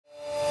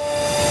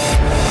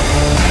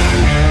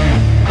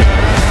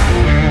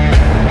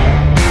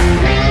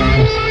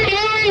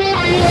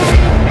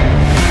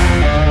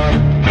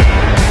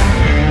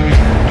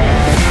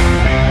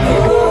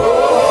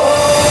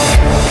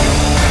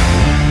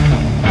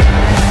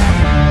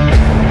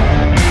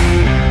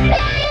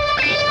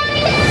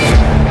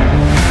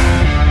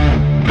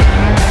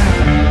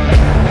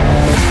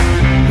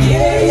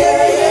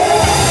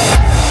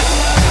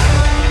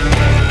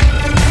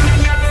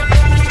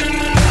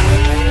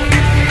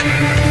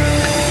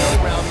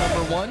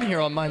here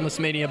on Mindless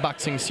Mania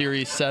Boxing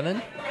Series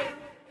 7.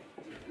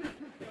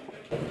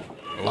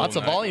 Lots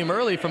of volume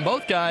early from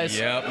both guys.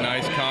 Yep,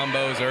 nice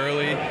combos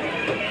early.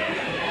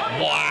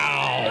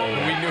 Wow.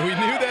 We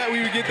knew that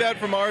we would get that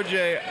from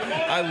RJ.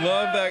 I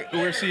love that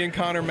we're seeing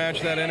Connor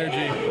match that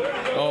energy.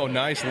 Oh,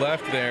 nice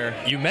left there.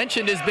 You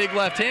mentioned his big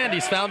left hand.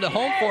 He's found a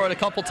home for it a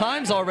couple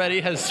times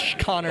already, has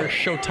Connor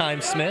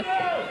Showtime Smith.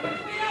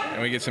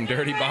 And we get some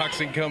dirty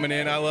boxing coming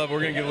in. We're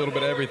going to get a little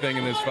bit of everything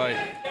in this fight.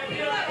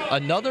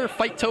 Another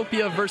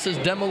Fightopia versus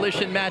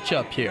Demolition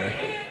matchup here.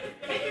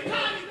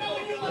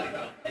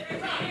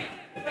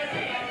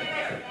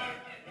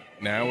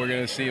 Now we're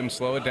going to see him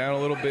slow it down a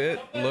little bit,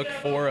 look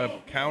for a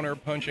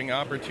counter-punching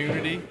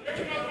opportunity.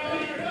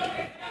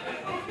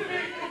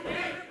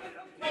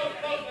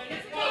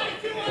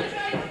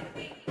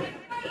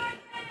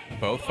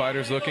 Both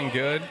fighters looking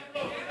good.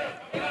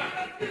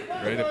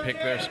 Ready to pick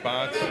their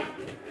spots.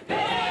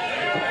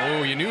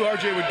 Oh, you knew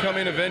RJ would come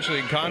in eventually,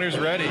 and Connor's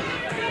ready.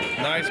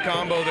 Nice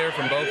combo there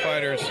from both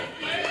fighters.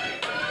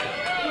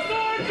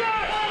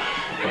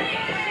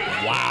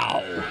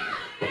 Wow.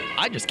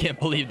 I just can't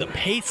believe the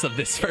pace of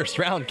this first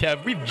round,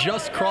 Kev. We've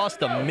just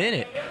crossed a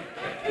minute.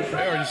 I've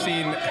already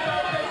seen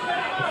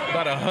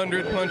about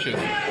 100 punches.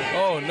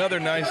 Oh, another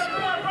nice,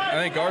 I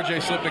think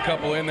RJ slipped a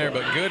couple in there,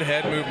 but good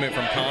head movement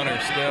from Connor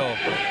still.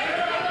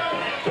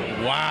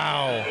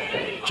 Wow.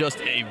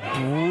 Just a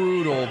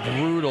brutal,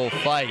 brutal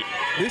fight.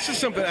 This is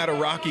something out of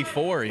Rocky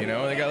IV, you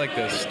know? They got like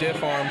the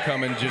stiff arm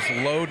coming, just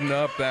loading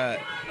up that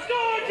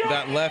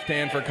left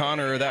hand for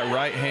Connor or that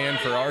right hand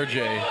for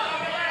RJ.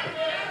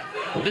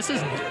 This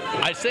is,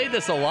 I say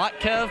this a lot,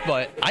 Kev,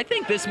 but I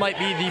think this might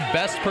be the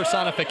best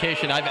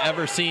personification I've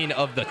ever seen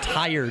of the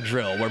tire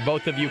drill, where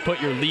both of you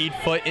put your lead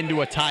foot into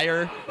a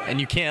tire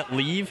and you can't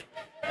leave.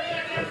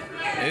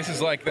 This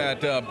is like that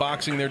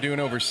boxing they're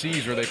doing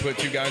overseas where they put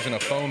two guys in a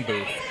phone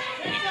booth.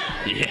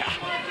 Yeah,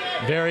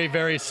 very,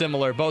 very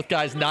similar. Both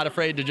guys not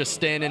afraid to just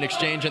stand and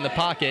exchange in the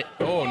pocket.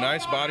 Oh,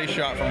 nice body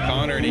shot from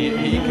Connor, and he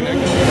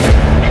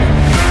connected.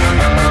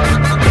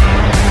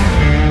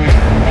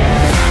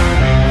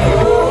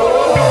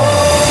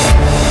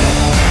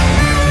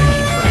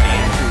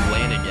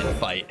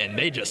 And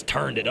they just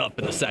turned it up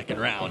in the second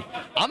round.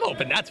 I'm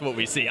hoping that's what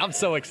we see. I'm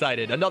so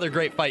excited. Another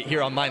great fight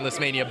here on Mindless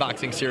Mania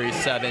Boxing Series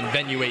 7,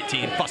 Venue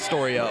 18,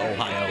 Fostoria,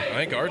 Ohio. I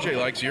think RJ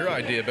likes your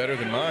idea better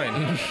than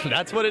mine.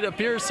 That's what it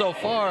appears so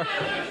far.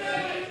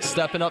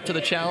 Stepping up to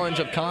the challenge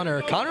of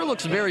Connor. Connor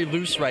looks very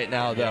loose right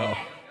now, though.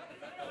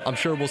 I'm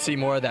sure we'll see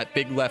more of that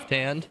big left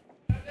hand.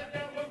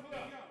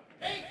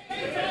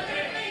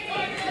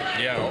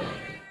 Yeah.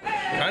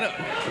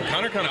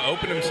 Connor kind of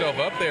opened himself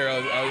up there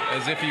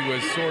as if he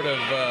was sort of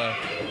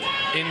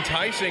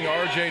enticing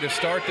RJ to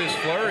start this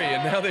flurry,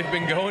 and now they've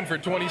been going for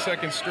 20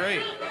 seconds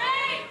straight.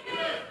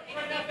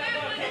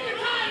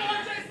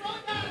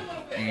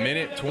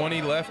 Minute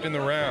 20 left in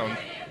the round.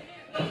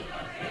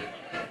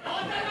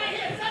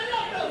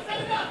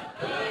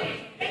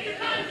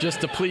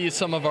 Just to please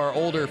some of our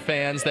older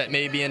fans that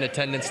may be in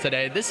attendance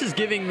today, this is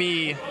giving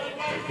me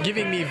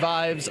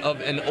vibes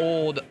of an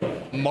old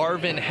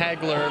Marvin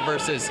Hagler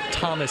versus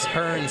Thomas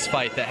Hearns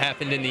fight that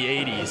happened in the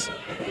 80s,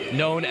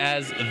 known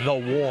as The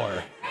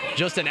War.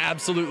 Just an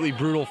absolutely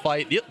brutal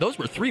fight. Those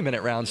were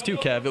 3-minute rounds too,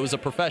 Kev. It was a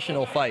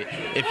professional fight.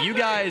 If you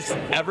guys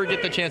ever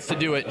get the chance to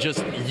do it, just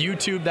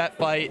YouTube that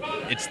fight.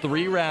 It's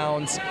 3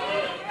 rounds.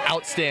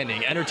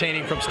 Outstanding,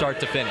 entertaining from start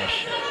to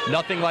finish.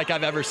 Nothing like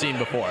I've ever seen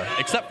before,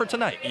 except for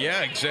tonight.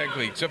 Yeah,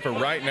 exactly. Except for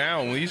right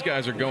now, when these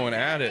guys are going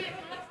at it.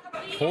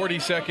 40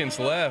 seconds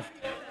left.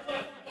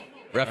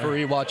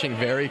 Referee watching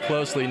very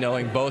closely,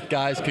 knowing both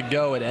guys could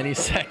go at any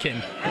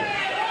second.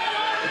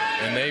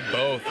 And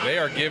they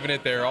are giving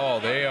it their all.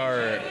 They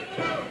are,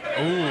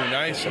 ooh,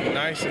 nice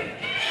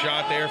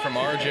shot there from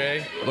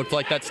RJ. Looked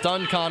like that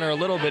stunned Connor a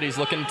little bit. He's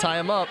looking to tie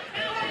him up.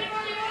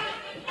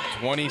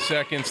 20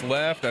 seconds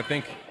left. I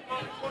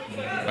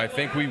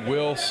think we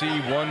will see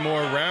one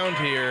more round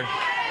here.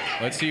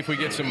 Let's see if we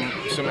get some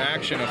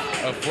action,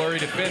 a flurry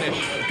to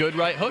finish. Good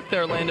right hook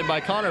there landed by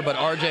Connor, but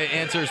RJ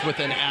answers with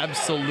an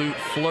absolute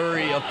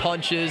flurry of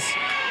punches.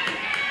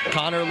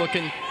 Connor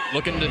looking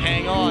to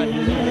hang on.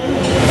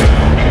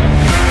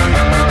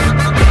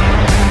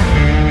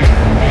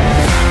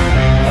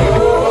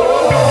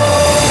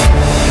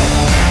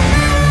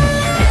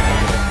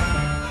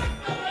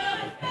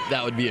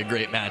 That would be a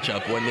great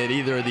matchup, wouldn't it?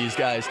 Either of these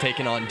guys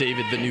taking on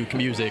David the Nuke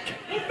Music.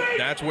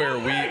 That's where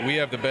we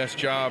have the best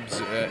jobs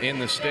in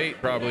the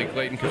state, probably,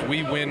 Clayton, because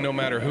we win no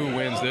matter who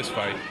wins this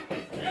fight.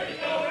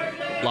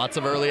 Lots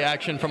of early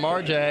action from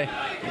RJ.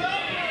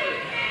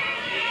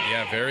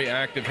 Yeah, very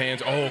active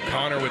hands. Oh,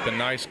 Connor with the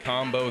nice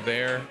combo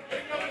there.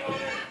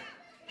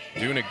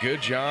 Doing a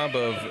good job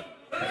of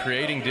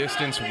creating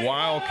distance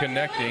while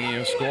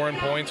connecting, scoring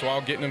points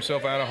while getting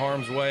himself out of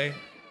harm's way.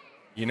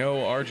 You know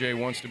RJ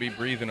wants to be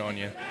breathing on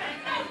you.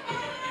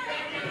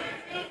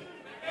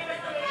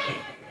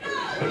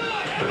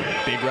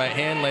 Big right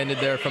hand landed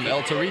there from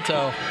El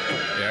Torito.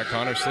 Yeah,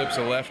 Connor slips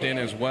a left in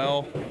as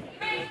well.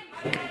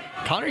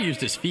 Connor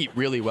used his feet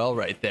really well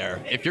right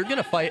there. If you're going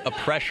to fight a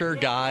pressure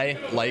guy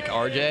like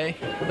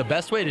RJ, the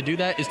best way to do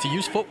that is to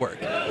use footwork.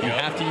 You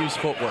have to use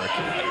footwork.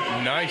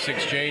 Nice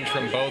exchange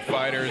from both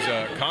fighters.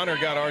 Connor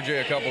got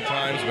RJ a couple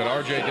times, but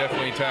RJ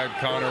definitely tagged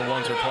Connor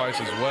once or twice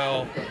as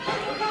well.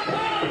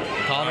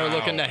 Connor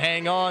looking to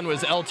hang on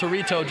as El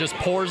Torito just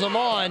pours him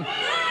on.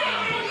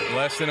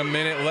 Less than a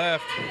minute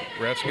left.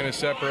 Ref's going to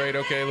separate.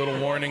 Okay, a little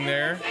warning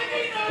there.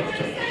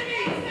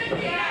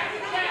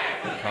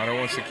 Connor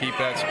wants to keep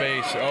that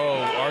space. Oh,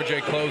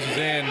 RJ closes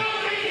in.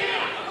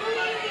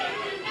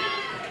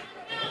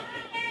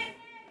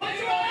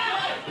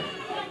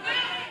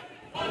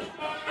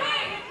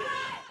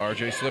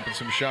 RJ slipping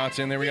some shots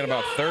in there. We got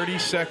about 30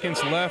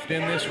 seconds left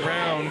in this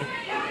round.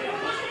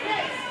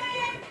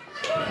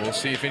 We'll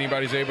see if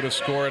anybody's able to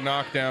score a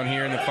knockdown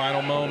here in the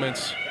final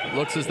moments.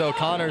 Looks as though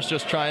Connor's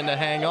just trying to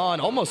hang on.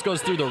 Almost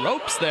goes through the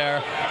ropes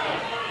there,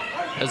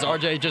 as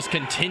RJ just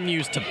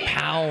continues to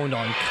pound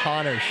on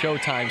Connor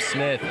Showtime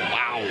Smith.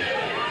 Wow.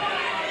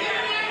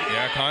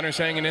 Yeah, Connor's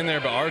hanging in there,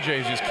 but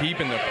RJ's just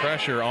keeping the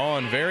pressure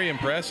on. Very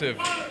impressive.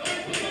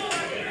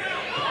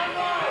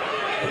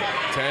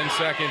 10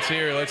 seconds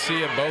here. Let's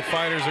see if both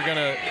fighters are going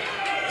to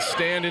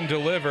stand and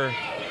deliver.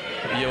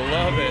 You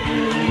love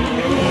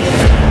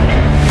it.